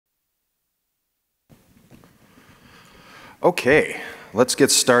Okay, let's get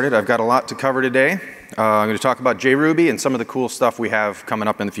started. I've got a lot to cover today. I'm going to talk about JRuby and some of the cool stuff we have coming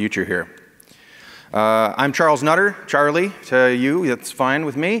up in the future here. I'm Charles Nutter, Charlie to you, that's fine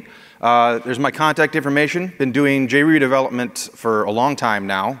with me. There's my contact information. Been doing JRuby development for a long time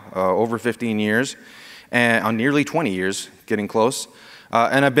now, over 15 years, and nearly 20 years, getting close.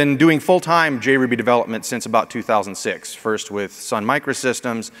 And I've been doing full-time JRuby development since about 2006, first with Sun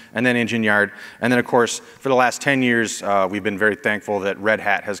Microsystems, and then Engine Yard. And then, of course, for the last 10 years, we've been very thankful that Red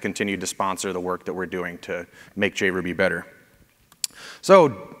Hat has continued to sponsor the work that we're doing to make JRuby better. So,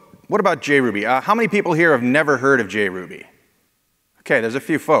 what about JRuby? How many people here have never heard of JRuby? Okay, there's a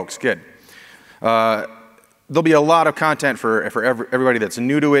few folks, good. There'll be a lot of content for everybody that's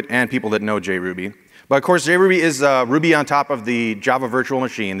new to it and people that know JRuby. But of course, JRuby is Ruby on top of the Java Virtual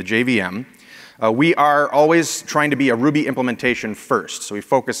Machine, the JVM. We are always trying to be a Ruby implementation first. So we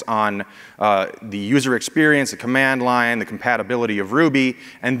focus on the user experience, the command line, the compatibility of Ruby,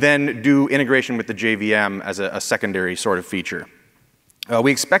 and then do integration with the JVM as a secondary sort of feature.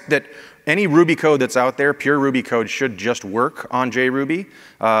 We expect that any Ruby code that's out there, pure Ruby code, should just work on JRuby.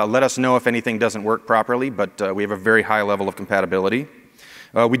 Let us know if anything doesn't work properly, but we have a very high level of compatibility.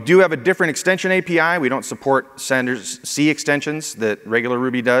 We do have a different extension API. We don't support C extensions that regular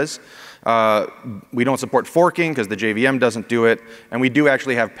Ruby does. We don't support forking because the JVM doesn't do it. And we do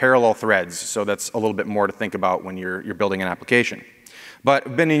actually have parallel threads, so that's a little bit more to think about when you're building an application.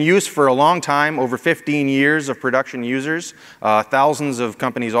 But been in use for a long time, over 15 years of production users. Thousands of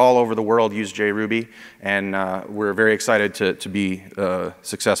companies all over the world use JRuby, and we're very excited to be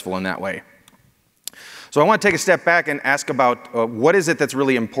successful in that way. So I want to take a step back and ask about what is it that's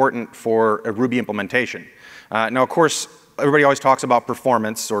really important for a Ruby implementation. Now, of course, everybody always talks about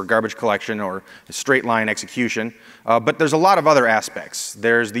performance or garbage collection or straight line execution, but there's a lot of other aspects.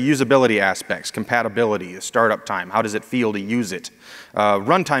 There's the usability aspects, compatibility, the startup time, how does it feel to use it,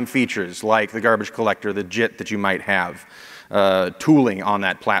 runtime features like the garbage collector, the JIT that you might have, tooling on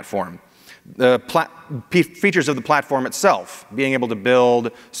that platform. The features of the platform itself, being able to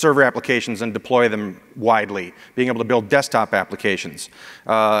build server applications and deploy them widely, being able to build desktop applications,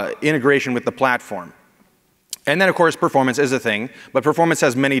 integration with the platform. And then, of course, performance is a thing, but performance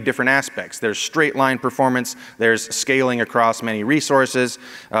has many different aspects. There's straight line performance, there's scaling across many resources,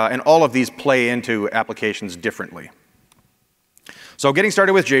 and all of these play into applications differently. So getting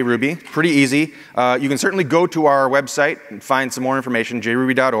started with JRuby, pretty easy. You can certainly go to our website and find some more information,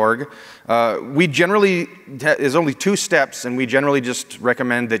 jruby.org. We generally, there's only 2 steps, and we generally just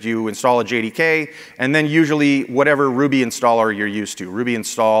recommend that you install a JDK, and then usually whatever Ruby installer you're used to, Ruby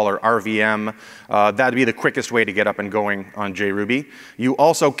install or RVM, that'd be the quickest way to get up and going on JRuby. You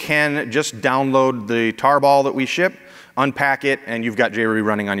also can just download the tarball that we ship, unpack it, and you've got JRuby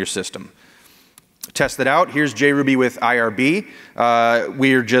running on your system. Test it out. Here's JRuby with IRB.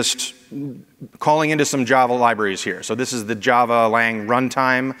 We're just calling into some Java libraries here. So this is the Java Lang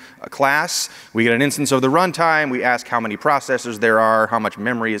runtime class. We get an instance of the runtime. We ask how many processors there are, how much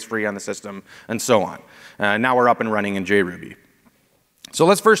memory is free on the system, and so on. Now we're up and running in JRuby. So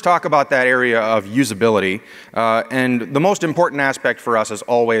let's first talk about that area of usability. And the most important aspect for us is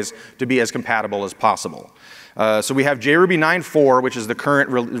always to be as compatible as possible. So we have JRuby 9.4, which is the current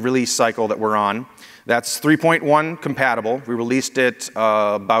release cycle that we're on. That's 3.1 compatible. We released it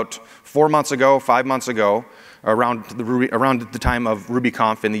about 4 months ago, 5 months ago, around the time of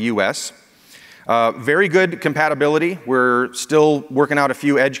RubyConf in the US. Very good compatibility. We're still working out a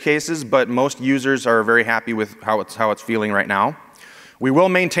few edge cases, but most users are very happy with how it's feeling right now. We will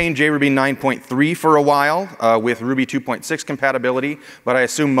maintain JRuby 9.3 for a while with Ruby 2.6 compatibility, but I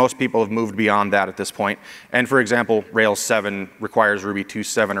assume most people have moved beyond that at this point. And for example, Rails 7 requires Ruby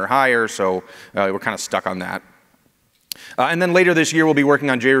 2.7 or higher, so we're kind of stuck on that. And then later this year, we'll be working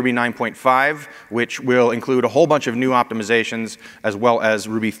on JRuby 9.5, which will include a whole bunch of new optimizations, as well as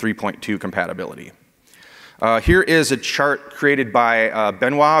Ruby 3.2 compatibility. Here is a chart created by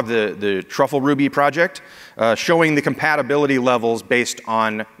Benoit of the Truffle Ruby project, showing the compatibility levels based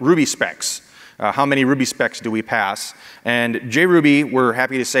on Ruby specs. How many Ruby specs do we pass? And JRuby, we're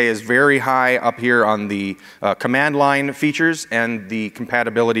happy to say, is very high up here on the command line features and the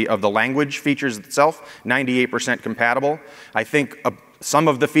compatibility of the language features itself, 98% compatible. I think some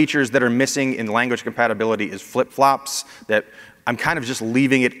of the features that are missing in language compatibility is flip-flops that I'm kind of just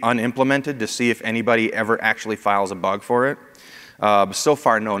leaving it unimplemented to see if anybody ever actually files a bug for it. But so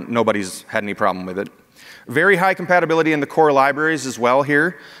far, nobody's had any problem with it. Very high compatibility in the core libraries as well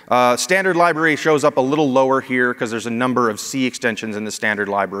here. Standard library shows up a little lower here because there's a number of C extensions in the standard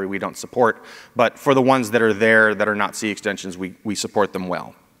library we don't support. But for the ones that are there that are not C extensions, we support them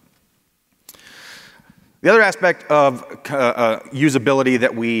well. The other aspect of usability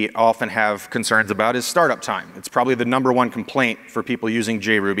that we often have concerns about is startup time. It's probably the #1 complaint for people using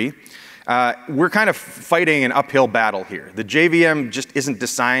JRuby. We're kind of fighting an uphill battle here. The JVM just isn't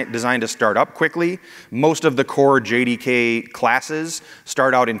designed to start up quickly. Most of the core JDK classes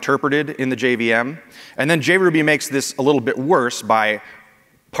start out interpreted in the JVM. And then JRuby makes this a little bit worse by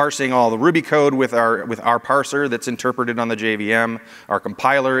parsing all the Ruby code with our parser that's interpreted on the JVM. Our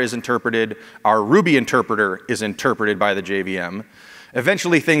compiler is interpreted. Our Ruby interpreter is interpreted by the JVM.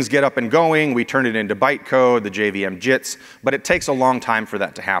 Eventually things get up and going. We turn it into bytecode, the JVM JITs, but it takes a long time for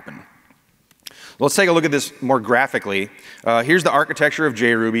that to happen. Let's take a look at this more graphically. Here's the architecture of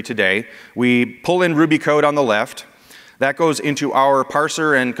JRuby today. We pull in Ruby code on the left. That goes into our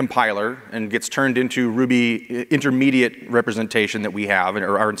parser and compiler and gets turned into Ruby intermediate representation that we have,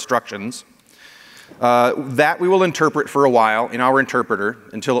 or our instructions. That we will interpret for a while in our interpreter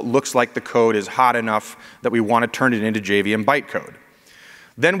until it looks like the code is hot enough that we want to turn it into JVM bytecode.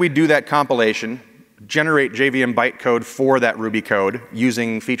 Then we do that compilation, generate JVM bytecode for that Ruby code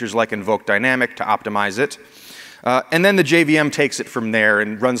using features like invoke dynamic to optimize it. And then the JVM takes it from there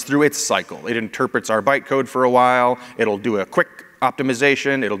and runs through its cycle. It interprets our bytecode for a while. It'll do a quick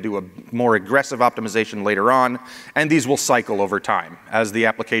optimization. It'll do a more aggressive optimization later on. And these will cycle over time. As the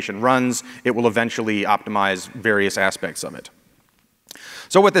application runs, it will eventually optimize various aspects of it.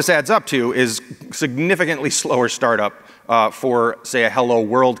 So what this adds up to is significantly slower startup for, say, a hello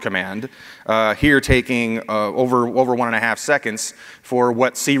world command. Here taking over 1.5 seconds for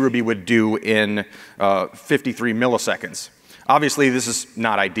what CRuby would do in 53 milliseconds. Obviously, this is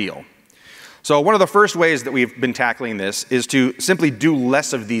not ideal. So one of the first ways that we've been tackling this is to simply do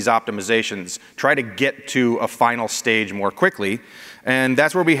less of these optimizations, try to get to a final stage more quickly. And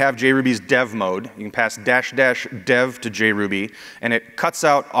that's where we have JRuby's dev mode. You can pass --dev to JRuby, and it cuts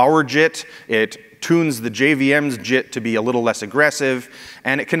out our JIT, it tunes the JVM's JIT to be a little less aggressive,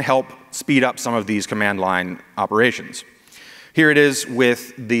 and it can help speed up some of these command line operations. Here it is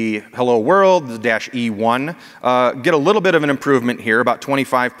with the hello world, the -E1. Get a little bit of an improvement here, about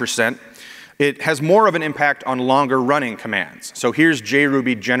 25%. It has more of an impact on longer running commands. So here's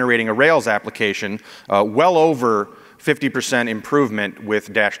JRuby generating a Rails application, well over 50% improvement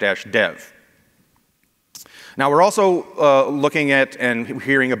with --dev. Now we're also looking at and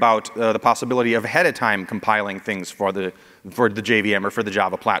hearing about the possibility of ahead of time compiling things for the JVM or for the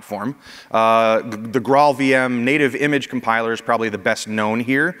Java platform. The GraalVM native image compiler is probably the best known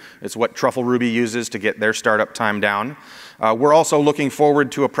here. It's what TruffleRuby uses to get their startup time down. We're also looking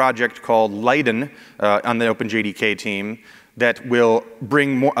forward to a project called Leiden on the OpenJDK team that will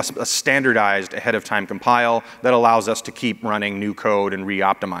bring a standardized ahead of time compile that allows us to keep running new code and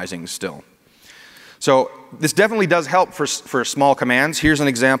re-optimizing still. So this definitely does help for small commands. Here's an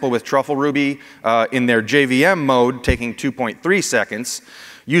example with TruffleRuby in their JVM mode taking 2.3 seconds,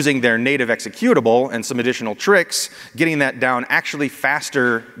 using their native executable and some additional tricks, getting that down actually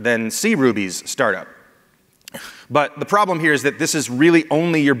faster than CRuby's startup. But the problem here is that this is really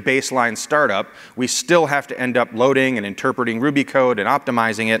only your baseline startup. We still have to end up loading and interpreting Ruby code and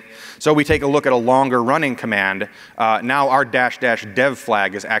optimizing it. So we take a look at a longer running command. Now our --dev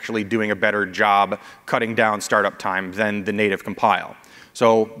flag is actually doing a better job cutting down startup time than the native compile.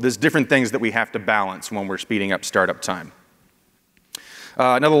 So there's different things that we have to balance when we're speeding up startup time.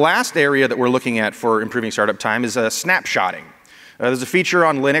 Now the last area that we're looking at for improving startup time is snapshotting. There's a feature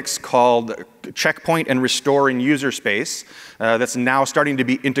on Linux called checkpoint and restore in user space that's now starting to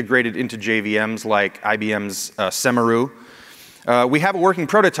be integrated into JVMs like IBM's Semaru. We have a working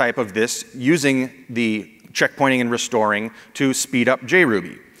prototype of this using the checkpointing and restoring to speed up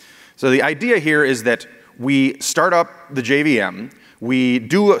JRuby. So the idea here is that we start up the JVM, we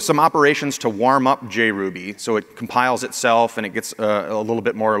do some operations to warm up JRuby so it compiles itself and it gets a little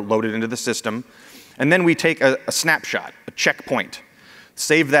bit more loaded into the system. And then we take a snapshot, a checkpoint,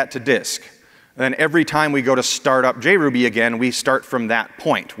 save that to disk. And then every time we go to start up JRuby again, we start from that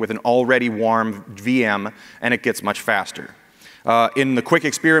point with an already warm VM, and it gets much faster. In the quick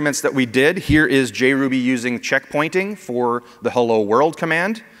experiments that we did, here is JRuby using checkpointing for the hello world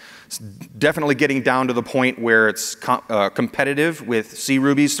command. It's definitely getting down to the point where it's competitive with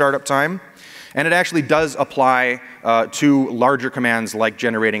CRuby's startup time. And it actually does apply to larger commands like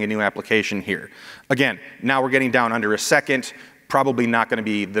generating a new application here. Again, now we're getting down under a second, probably not going to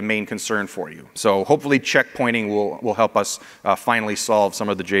be the main concern for you. So hopefully checkpointing will help us finally solve some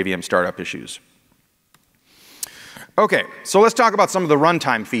of the JVM startup issues. Okay, so let's talk about some of the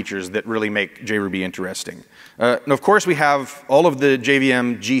runtime features that really make JRuby interesting. And of course, we have all of the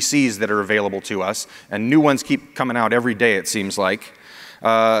JVM GCs that are available to us, and new ones keep coming out every day, it seems like.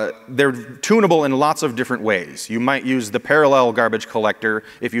 They're tunable in lots of different ways. You might use the parallel garbage collector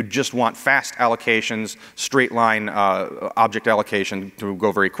if you just want fast allocations, straight line object allocation to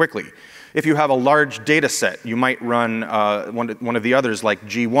go very quickly. If you have a large data set, you might run one of the others like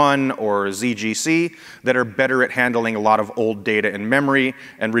G1 or ZGC that are better at handling a lot of old data in memory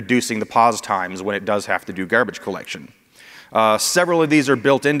and reducing the pause times when it does have to do garbage collection. Several of these are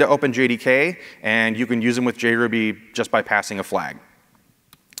built into OpenJDK, and you can use them with JRuby just by passing a flag.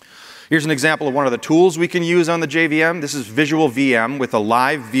 Here's an example of one of the tools we can use on the JVM. This is Visual VM with a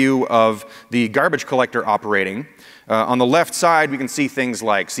live view of the garbage collector operating. On the left side, we can see things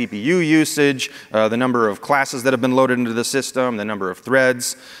like CPU usage, the number of classes that have been loaded into the system, the number of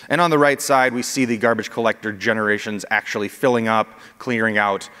threads. And on the right side, we see the garbage collector generations actually filling up, clearing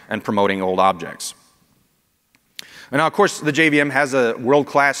out, and promoting old objects. And now, of course, the JVM has a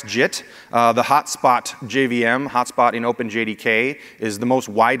world-class JIT. The Hotspot JVM, Hotspot in OpenJDK, is the most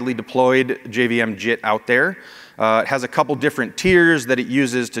widely deployed JVM JIT out there. It has a couple different tiers that it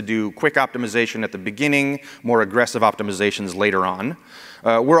uses to do quick optimization at the beginning, more aggressive optimizations later on.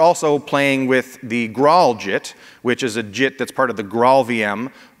 We're also playing with the Graal JIT, which is a JIT that's part of the Graal VM,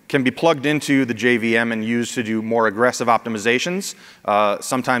 can be plugged into the JVM and used to do more aggressive optimizations.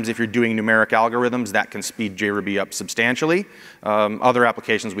 Sometimes if you're doing numeric algorithms, that can speed JRuby up substantially. Other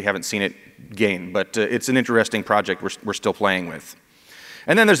applications we haven't seen it gain, but it's an interesting project we're still playing with.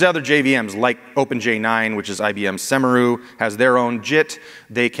 And then there's other JVMs like OpenJ9, which is IBM's Semaru, has their own JIT.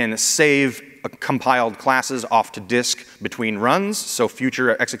 They can save compiled classes off to disk between runs, so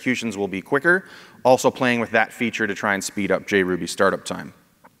future executions will be quicker. Also playing with that feature to try and speed up JRuby startup time.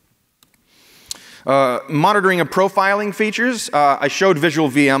 Monitoring and profiling features. I showed Visual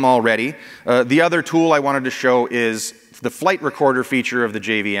VM already. The other tool I wanted to show is the flight recorder feature of the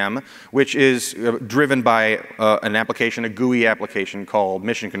JVM, which is driven by an application, a GUI application called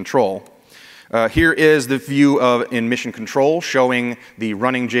Mission Control. Here is the view in Mission Control showing the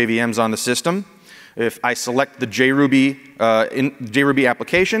running JVMs on the system. If I select the JRuby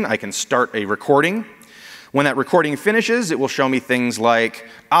application, I can start a recording. When that recording finishes, it will show me things like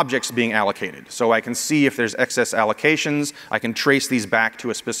objects being allocated. So I can see if there's excess allocations. I can trace these back to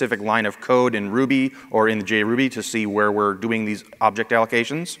a specific line of code in Ruby or in the JRuby to see where we're doing these object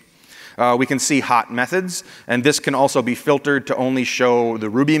allocations. We can see hot methods, and this can also be filtered to only show the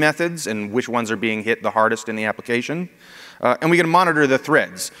Ruby methods and which ones are being hit the hardest in the application. And we can monitor the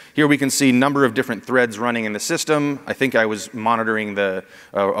threads. Here we can see a number of different threads running in the system. I think I was monitoring a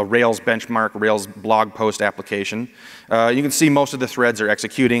Rails benchmark, Rails blog post application. You can see most of the threads are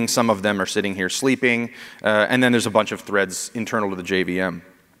executing. Some of them are sitting here sleeping. And then there's a bunch of threads internal to the JVM.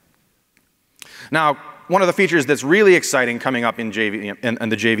 Now, one of the features that's really exciting coming up in the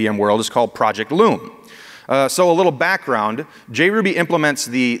JVM world is called Project Loom. So a little background, JRuby implements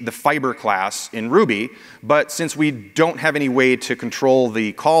the fiber class in Ruby, but since we don't have any way to control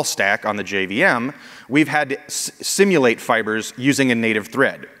the call stack on the JVM, we've had to simulate fibers using a native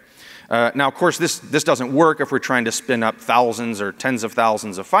thread. Now, of course, this doesn't work if we're trying to spin up thousands or tens of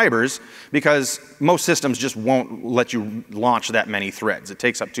thousands of fibers, because most systems just won't let you launch that many threads. It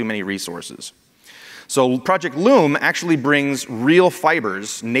takes up too many resources. So Project Loom actually brings real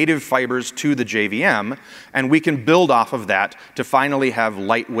fibers, native fibers, to the JVM, and we can build off of that to finally have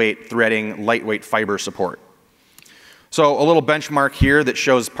lightweight threading, lightweight fiber support. So a little benchmark here that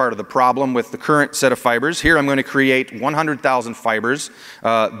shows part of the problem with the current set of fibers. Here I'm going to create 100,000 fibers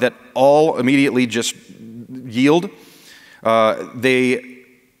that all immediately just yield.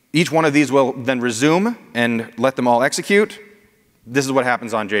 Each one of these will then resume and let them all execute. This is what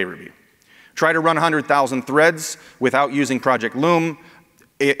happens on JRuby. Try to run 100,000 threads without using Project Loom.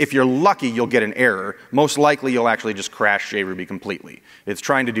 If you're lucky, you'll get an error. Most likely, you'll actually just crash JRuby completely. It's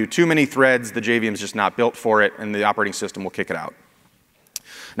trying to do too many threads, the JVM is just not built for it, and the operating system will kick it out.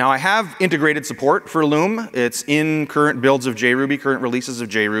 Now, I have integrated support for Loom. It's in current builds of JRuby, current releases of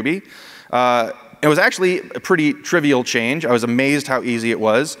JRuby. It was actually a pretty trivial change. I was amazed how easy it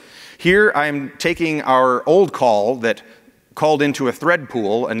was. Here, I'm taking our old call that called into a thread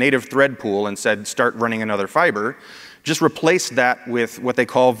pool, a native thread pool, and said, start running another fiber, just replaced that with what they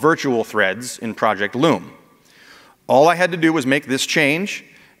call virtual threads in Project Loom. All I had to do was make this change,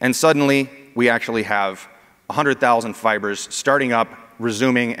 and suddenly we actually have 100,000 fibers starting up,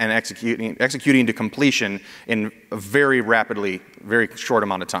 resuming, and executing to completion in a very short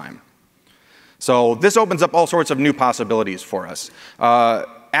amount of time. So this opens up all sorts of new possibilities for us.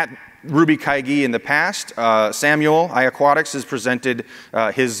 At RubyKaigi in the past, Samuel Iaquatics has presented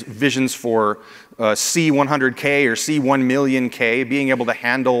his visions for C100K or C1 million K, being able to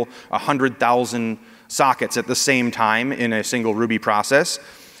handle 100,000 sockets at the same time in a single Ruby process.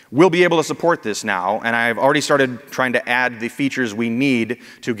 We'll be able to support this now, and I've already started trying to add the features we need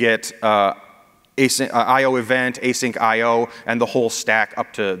to get IO event, async IO, and the whole stack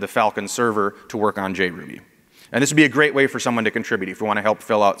up to the Falcon server to work on JRuby. And this would be a great way for someone to contribute if you want to help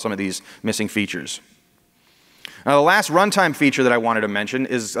fill out some of these missing features. Now, the last runtime feature that I wanted to mention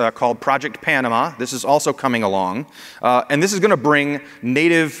is called Project Panama. This is also coming along. And this is going to bring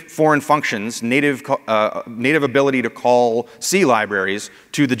native foreign functions, native ability to call C libraries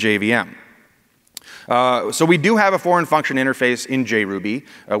to the JVM. So we do have a foreign function interface in JRuby,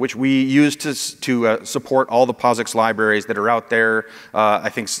 which we use to support all the POSIX libraries that are out there. I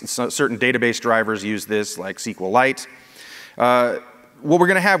think certain database drivers use this, like SQLite. What we're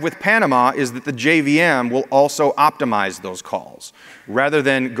going to have with Panama is that the JVM will also optimize those calls. Rather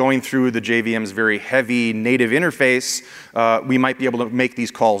than going through the JVM's very heavy native interface, we might be able to make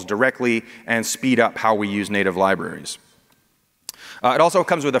these calls directly and speed up how we use native libraries. It also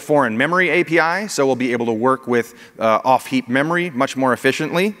comes with a foreign memory API, so we'll be able to work with off-heap memory much more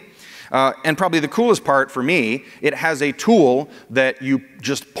efficiently. And probably the coolest part for me, it has a tool that you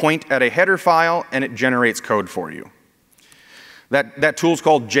just point at a header file and it generates code for you. That tool is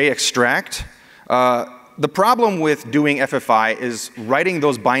called JExtract. The problem with doing FFI is writing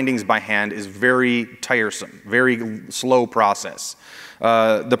those bindings by hand is very tiresome, very slow process.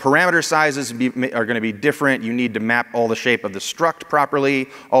 The parameter sizes are going to be different. You need to map all the shape of the struct properly,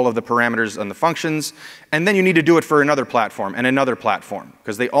 all of the parameters and the functions. And then you need to do it for another platform and another platform,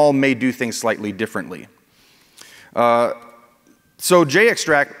 because they all may do things slightly differently. So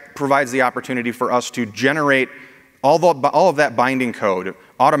JExtract provides the opportunity for us to generate all of that binding code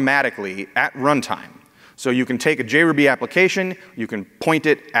automatically at runtime. So you can take a JRuby application, you can point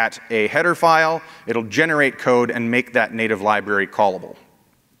it at a header file, it'll generate code and make that native library callable.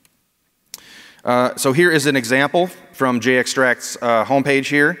 So here is an example from JExtract's homepage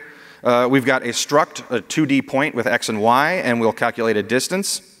here. We've got a struct, a 2D point with x and y, and we'll calculate a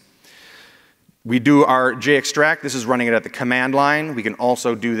distance. We do our JExtract. This is running it at the command line. We can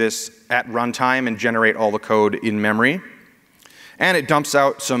also do this at runtime and generate all the code in memory. And it dumps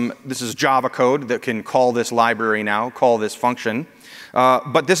out this is Java code that can call this library now, call this function.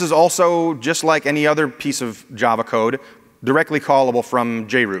 But this is also, just like any other piece of Java code, directly callable from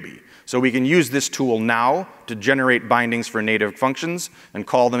JRuby. So we can use this tool now to generate bindings for native functions and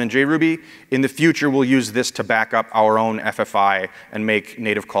call them in JRuby. In the future, we'll use this to back up our own FFI and make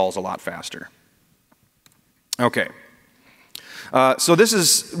native calls a lot faster. Okay. So this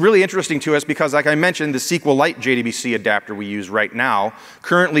is really interesting to us because, like I mentioned, the SQLite JDBC adapter we use right now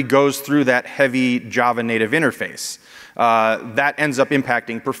currently goes through that heavy Java native interface. That ends up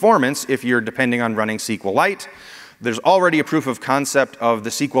impacting performance if you're depending on running SQLite. There's already a proof of concept of the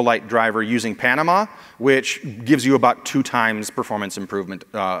SQLite driver using Panama, which gives you about 2 times performance improvement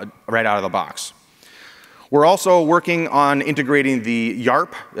right out of the box. We're also working on integrating the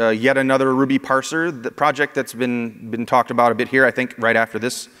YARP, yet another Ruby parser, the project that's been talked about a bit here. I think right after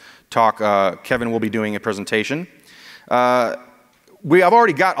this talk, Kevin will be doing a presentation. We have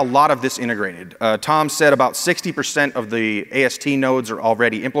already got a lot of this integrated. Tom said about 60% of the AST nodes are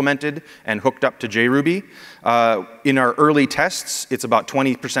already implemented and hooked up to JRuby. In our early tests, it's about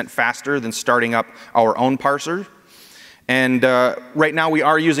 20% faster than starting up our own parser. And right now we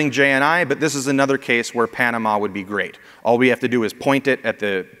are using JNI, but this is another case where Panama would be great. All we have to do is point it at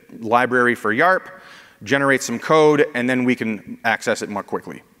the library for YARP, generate some code, and then we can access it more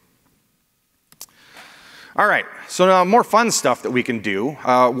quickly. All right, so now more fun stuff that we can do.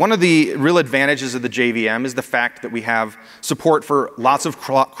 One of the real advantages of the JVM is the fact that we have support for lots of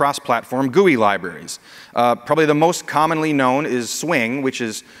cross-platform GUI libraries. Probably the most commonly known is Swing, which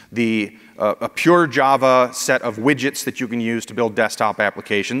is a pure Java set of widgets that you can use to build desktop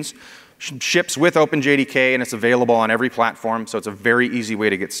applications. Ships with OpenJDK, and it's available on every platform, so it's a very easy way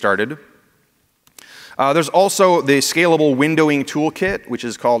to get started. There's also the scalable windowing toolkit, which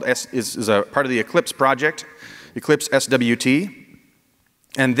is called is a part of the Eclipse project, Eclipse SWT.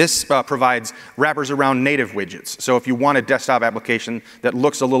 And this provides wrappers around native widgets. So if you want a desktop application that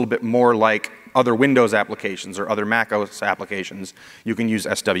looks a little bit more like other Windows applications or other Mac OS applications, you can use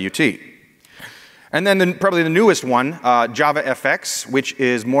SWT. And then probably the newest one, JavaFX, which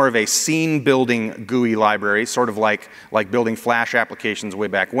is more of a scene-building GUI library, sort of like building Flash applications way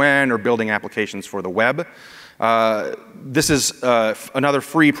back when, or building applications for the web. This is another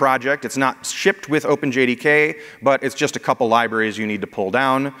free project. It's not shipped with OpenJDK, but it's just a couple libraries you need to pull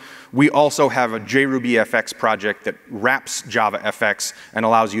down. We also have a JRubyFX project that wraps JavaFX and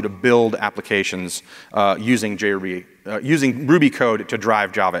allows you to build applications using JRuby, using Ruby code to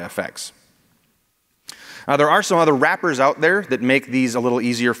drive JavaFX. There are some other wrappers out there that make these a little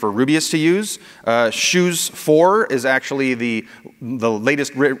easier for Rubyists to use. Shoes 4 is actually the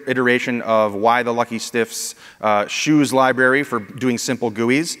latest iteration of Why the Lucky Stiffs shoes library for doing simple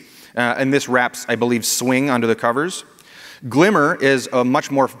GUIs. And this wraps, I believe, Swing under the covers. Glimmer is a much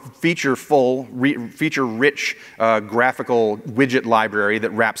more feature-rich graphical widget library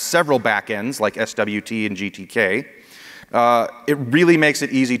that wraps several backends like SWT and GTK. It really makes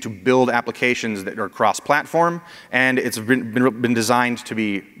it easy to build applications that are cross-platform, and it's been designed to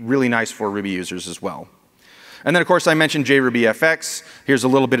be really nice for Ruby users as well. And then, of course, I mentioned JRubyFX. Here's a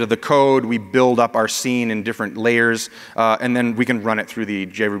little bit of the code. We build up our scene in different layers, and then we can run it through the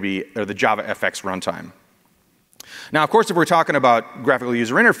JRuby or the JavaFX runtime. Now, of course, if we're talking about graphical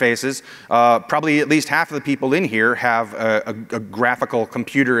user interfaces, probably at least half of the people in here have a graphical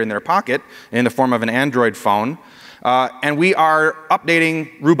computer in their pocket in the form of an Android phone. And we are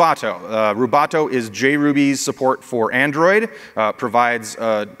updating Rubato. Rubato is JRuby's support for Android, provides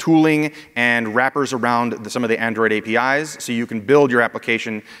tooling and wrappers around some of the Android APIs, so you can build your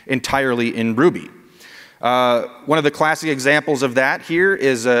application entirely in Ruby. One of the classic examples of that here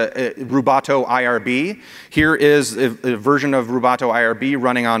is Rubato IRB. Here is a version of Rubato IRB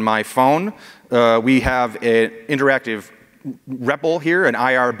running on my phone. We have an interactive REPL here, an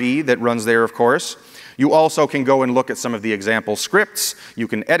IRB that runs there, of course. You also can go and look at some of the example scripts. You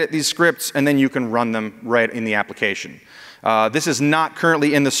can edit these scripts, and then you can run them right in the application. This is not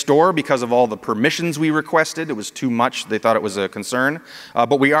currently in the store because of all the permissions we requested. It was too much. They thought it was a concern.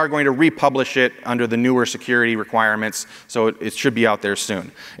 But we are going to republish it under the newer security requirements, so it should be out there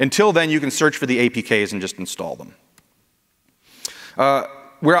soon. Until then, you can search for the APKs and just install them.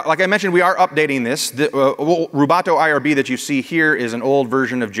 Like I mentioned, we are updating this. The Rubato IRB that you see here is an old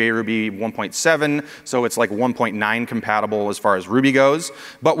version of JRuby 1.7, so it's like 1.9 compatible as far as Ruby goes.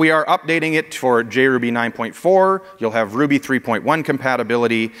 But we are updating it for JRuby 9.4. You'll have Ruby 3.1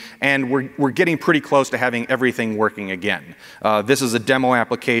 compatibility, and we're getting pretty close to having everything working again. This is a demo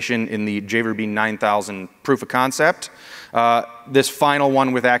application in the JRuby 9000 proof of concept. This final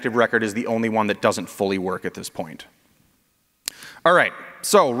one with Active Record is the only one that doesn't fully work at this point. All right.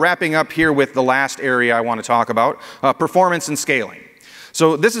 So wrapping up here with the last area I want to talk about, performance and scaling.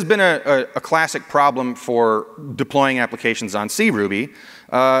 So this has been a classic problem for deploying applications on CRuby.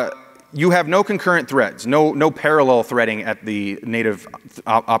 You have no concurrent threads, no parallel threading at the native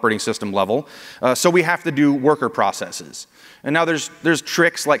operating system level. So we have to do worker processes. And now there's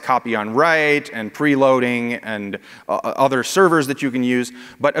tricks like copy on write and preloading and other servers that you can use.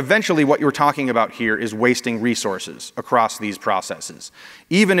 But eventually what you're talking about here is wasting resources across these processes.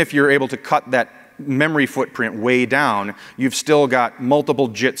 Even if you're able to cut that memory footprint way down, you've still got multiple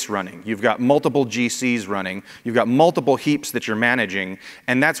JITs running. You've got multiple GCs running. You've got multiple heaps that you're managing.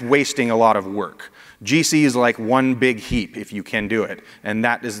 And that's wasting a lot of work. GC is like one big heap if you can do it. And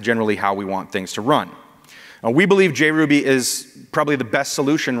that is generally how we want things to run. We believe JRuby is probably the best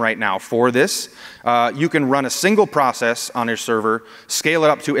solution right now for this. You can run a single process on your server, scale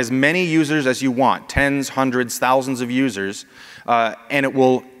it up to as many users as you want, tens, hundreds, thousands of users, and it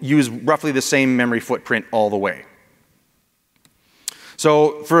will use roughly the same memory footprint all the way.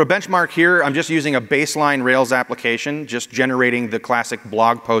 So for a benchmark here, I'm just using a baseline Rails application, just generating the classic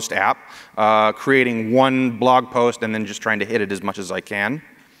blog post app, creating one blog post and then just trying to hit it as much as I can.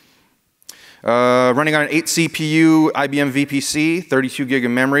 Running on an 8 CPU IBM VPC, 32 gig of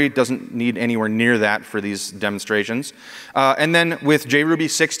memory, doesn't need anywhere near that for these demonstrations. And then with JRuby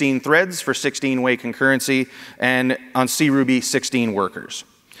 16 threads for 16-way concurrency, and on CRuby 16 workers.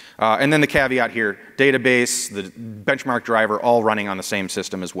 And then the caveat here, database, the benchmark driver, all running on the same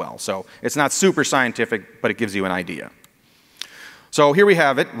system as well. So it's not super scientific, but it gives you an idea. So here we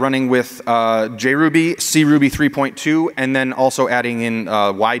have it, running with JRuby, CRuby 3.2, and then also adding in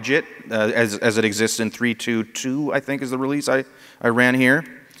YJIT as it exists in 3.2.2, I think is the release I ran here.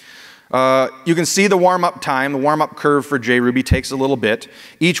 You can see the warm-up time. The warm-up curve for JRuby takes a little bit.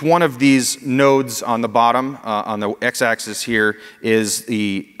 Each one of these nodes on the bottom, on the x-axis here, is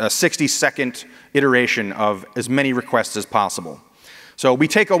the 60-second iteration of as many requests as possible. So we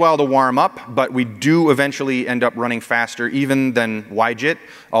take a while to warm up, but we do eventually end up running faster even than YJIT.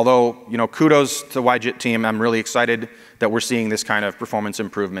 Although, you know, kudos to YJIT team. I'm really excited that we're seeing this kind of performance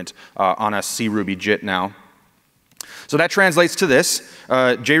improvement on a CRuby JIT now. So that translates to this.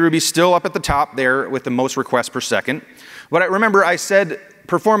 JRuby's still up at the top there with the most requests per second. But remember, I said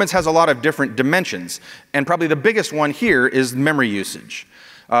performance has a lot of different dimensions. And probably the biggest one here is memory usage.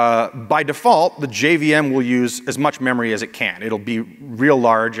 By default, the JVM will use as much memory as it can. It'll be real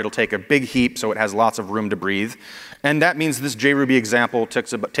large, it'll take a big heap so it has lots of room to breathe. And that means this JRuby example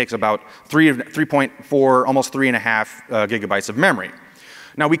takes about 3.4, almost 3.5 gigabytes of memory.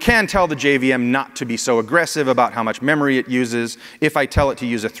 Now we can tell the JVM not to be so aggressive about how much memory it uses. If I tell it to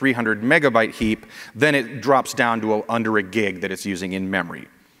use a 300 megabyte heap, then it drops down to under a gig that it's using in memory.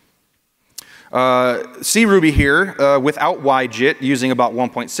 JRuby here, without YJIT, using about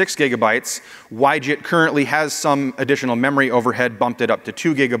 1.6 gigabytes. YJIT currently has some additional memory overhead, bumped it up to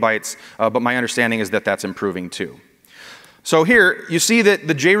 2 gigabytes, but my understanding is that that's improving too. So here, you see that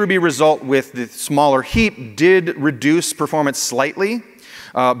the JRuby result with the smaller heap did reduce performance slightly,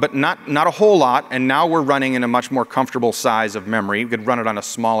 but not a whole lot, and now we're running in a much more comfortable size of memory. We could run it on a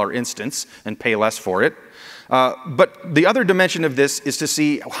smaller instance and pay less for it. But the other dimension of this is to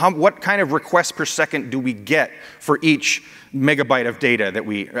see what kind of requests per second do we get for each megabyte of data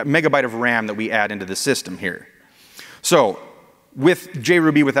megabyte of RAM that we add into the system here. So with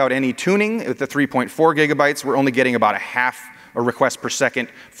JRuby without any tuning, with the 3.4 gigabytes, we're only getting about a request per second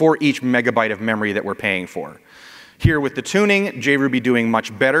for each megabyte of memory that we're paying for. Here with the tuning, JRuby doing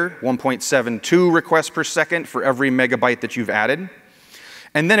much better, 1.72 requests per second for every megabyte that you've added.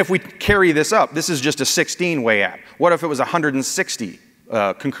 And then if we carry this up, this is just a 16-way app. What if it was 160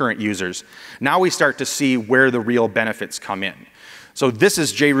 concurrent users? Now we start to see where the real benefits come in. So this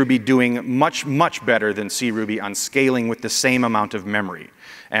is JRuby doing much, much better than JRuby on scaling with the same amount of memory.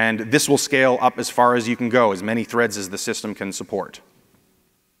 And this will scale up as far as you can go, as many threads as the system can support.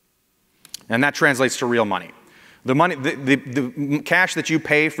 And that translates to real money. The cash that you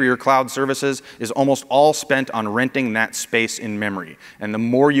pay for your cloud services is almost all spent on renting that space in memory. And the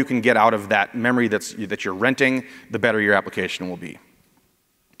more you can get out of that memory that you're renting, the better your application will be.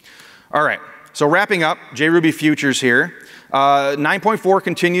 All right, so wrapping up, JRuby futures here. 9.4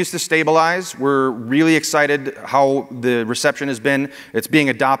 continues to stabilize. We're really excited how the reception has been. It's being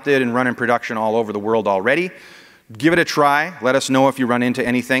adopted and run in production all over the world already. Give it a try. Let us know if you run into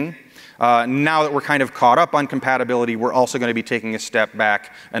anything. Now that we're kind of caught up on compatibility, we're also going to be taking a step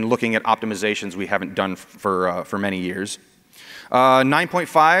back and looking at optimizations we haven't done for many years.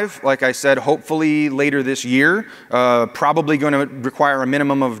 9.5, like I said, hopefully later this year. Probably going to require a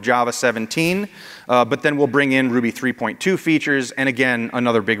minimum of Java 17, but then we'll bring in Ruby 3.2 features, and again,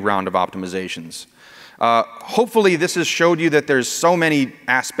 another big round of optimizations. Hopefully this has showed you that there's so many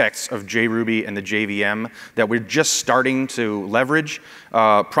aspects of JRuby and the JVM that we're just starting to leverage.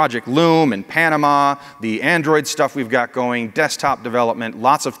 Project Loom and Panama, the Android stuff we've got going, desktop development,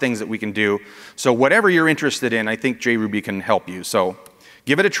 lots of things that we can do. So whatever you're interested in, I think JRuby can help you. So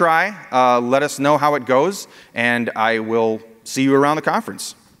give it a try, let us know how it goes, and I will see you around the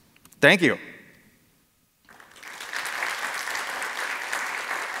conference. Thank you.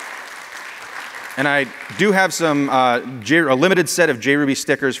 And I do have some, a limited set of JRuby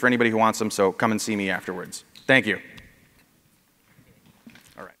stickers for anybody who wants them, so come and see me afterwards. Thank you.